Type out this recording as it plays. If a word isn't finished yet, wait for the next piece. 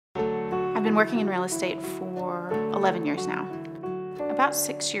I've been working in real estate for 11 years now. About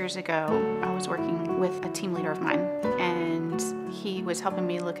 6 years ago, I was working with a team leader of mine, and he was helping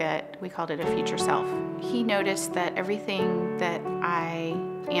me look at, we called it a future self. He noticed that everything that I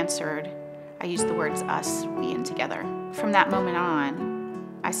answered, I used the words us, we, and together. From that moment on,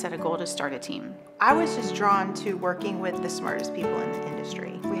 I set a goal to start a team. I was just drawn to working with the smartest people in the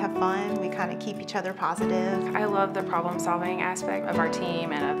industry. We have fun, we kind of keep each other positive. I love the problem-solving aspect of our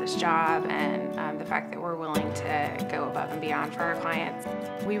team and of this job, and the fact that we're willing to go above and beyond for our clients.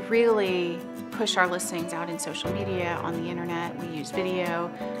 We really push our listings out in social media, on the internet. We use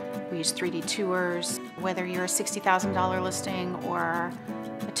video, we use 3D tours. Whether you're a $60,000 listing or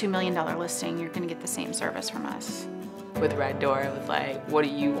a $2 million listing, you're going to get the same service from us. With Red Door, it was like, what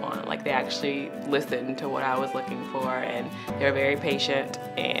do you want? Like, they actually listened to what I was looking for, and they were very patient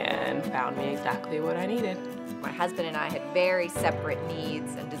and found me exactly what I needed. My husband and I had very separate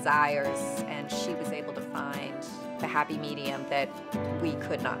needs and desires, and she was able to find the happy medium that we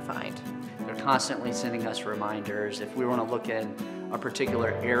could not find. They're constantly sending us reminders. If we want to look in a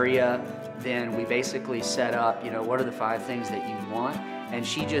particular area, then we basically set up, what are the 5 things that you want? And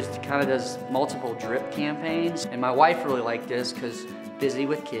she just kind of does multiple drip campaigns. And my wife really liked this because busy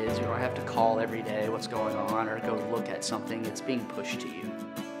with kids, you don't have to call every day what's going on or go look at something. It's being pushed to you.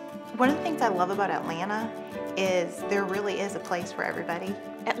 One of the things I love about Atlanta is there really is a place for everybody.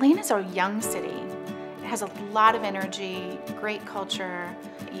 Atlanta's a young city. It has a lot of energy, great culture.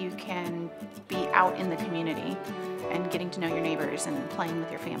 You can be out in the community and getting to know your neighbors and playing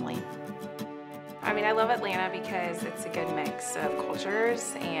with your family. I mean, I love Atlanta because it's a good mix of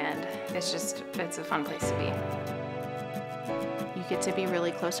cultures, and it's a fun place to be. You get to be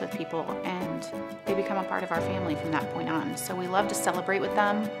really close with people, and they become a part of our family from that point on. So we love to celebrate with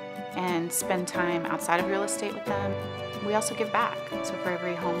them and spend time outside of real estate with them. We also give back. So for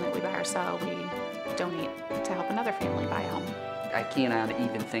every home that we buy or sell, we donate to help another family buy a home. I cannot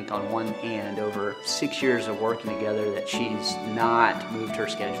even think on one hand over 6 years of working together that she's not moved her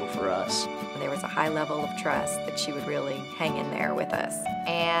schedule for us. There was a high level of trust that she would really hang in there with us.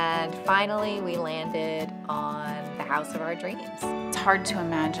 And finally, we landed on the house of our dreams. It's hard to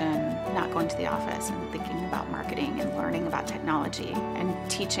imagine not going to the office and thinking about marketing and learning about technology and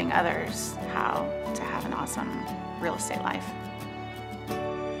teaching others how to have an awesome real estate life.